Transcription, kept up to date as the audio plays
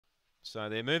So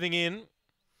they're moving in.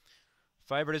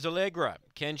 Favourite is Allegra.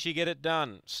 Can she get it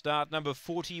done? Start number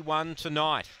 41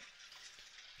 tonight.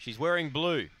 She's wearing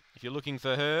blue. If you're looking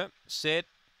for her, set,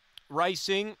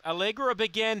 racing. Allegra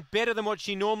began better than what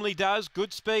she normally does.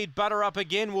 Good speed. Butter Up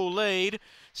Again will lead.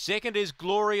 Second is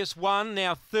Glorious One.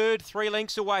 Now third, 3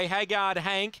 lengths away, Haggard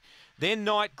Hank. Then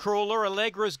Nightcrawler.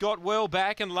 Allegra's got well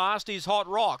back, and last is Hot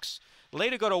Rocks.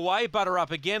 Leader got away. Butter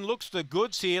Up Again looks the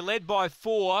goods here, led by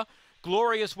 4.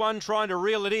 Glorious One trying to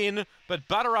reel it in, but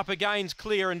Butter Up Again's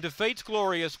clear and defeats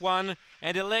Glorious One.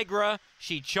 And Allegra,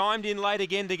 she chimed in late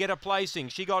again to get a placing.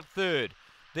 She got third.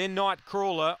 Then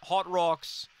Nightcrawler, Hot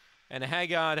Rocks, and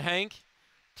Haggard Hank.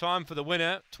 Time for the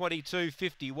winner,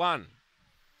 22.51.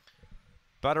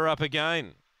 Butter Up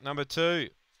Again, number 2.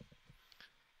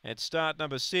 At start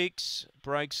number 6,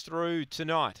 breaks through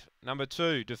tonight. Number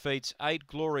 2 defeats 8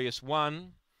 Glorious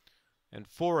One. And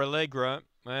 4 Allegra,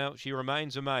 well, she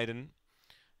remains a maiden.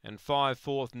 And 5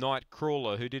 fourth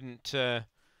Nightcrawler, who didn't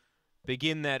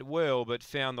begin that well, but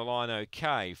found the line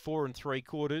okay. 4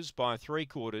 3/4 by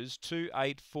 3/4, 2,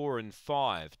 8, 4 and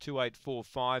 5. 2, 8, 4,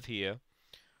 5 here.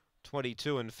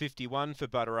 22.51 for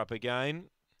Butter Up Again,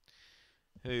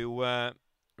 who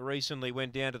recently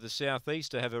went down to the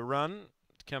southeast to have a run.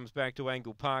 Comes back to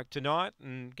Angle-Park tonight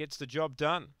and gets the job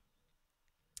done.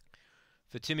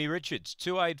 For Timmy Richards,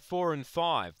 2, 8, 4 and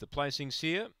 5. The placings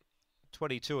here,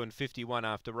 22.51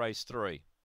 after race 3.